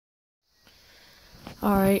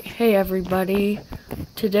Alright, hey everybody.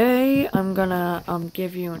 Today I'm gonna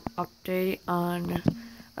give you an update on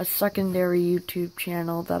a secondary YouTube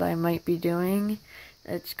channel that I might be doing.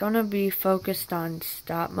 It's gonna be focused on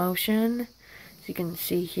stop motion. As you can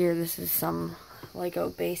see here, this is some Lego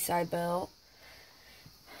base I built.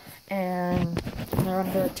 And they're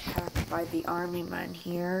under attack by the army men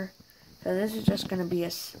here. So this is just gonna be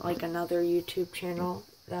like another YouTube channel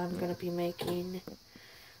that I'm gonna be making.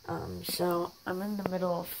 So I'm in the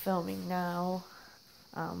middle of filming now.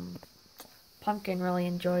 Pumpkin really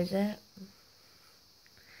enjoys it.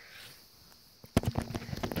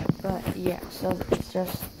 But yeah, so it's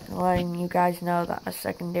just letting you guys know that a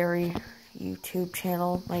secondary YouTube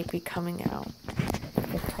channel might be coming out.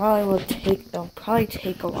 It'll probably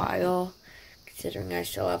take a while, considering I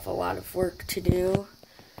still have a lot of work to do.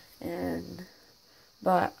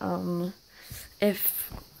 But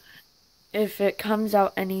if it comes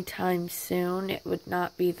out anytime soon, it would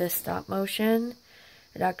not be the stop motion.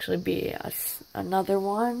 It'd actually be another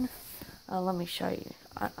one. Let me show you.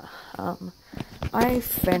 I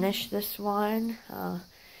finished this one.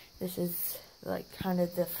 This is like kind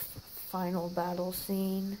of the final battle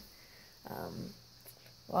scene.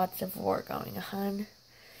 Lots of war going on.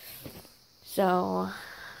 So,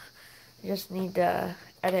 I just need to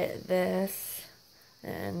edit this,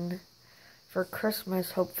 and for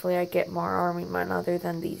Christmas, hopefully I get more army men other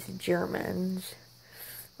than these Germans.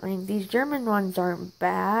 I mean, these German ones aren't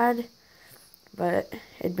bad, but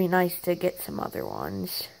it'd be nice to get some other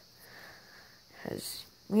ones, because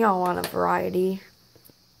we all want a variety.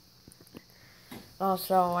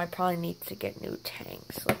 Also, I probably need to get new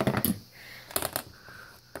tanks.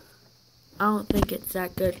 I don't think it's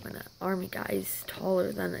that good when an army guy is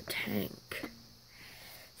taller than a tank.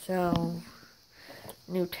 So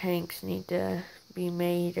new tanks need to be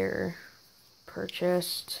made or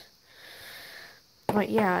purchased. But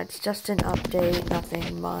yeah, it's just an update,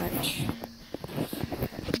 nothing much.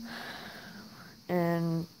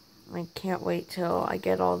 And I can't wait till I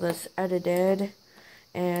get all this edited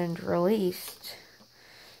and released.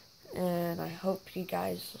 And I hope you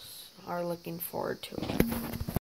guys are looking forward to it.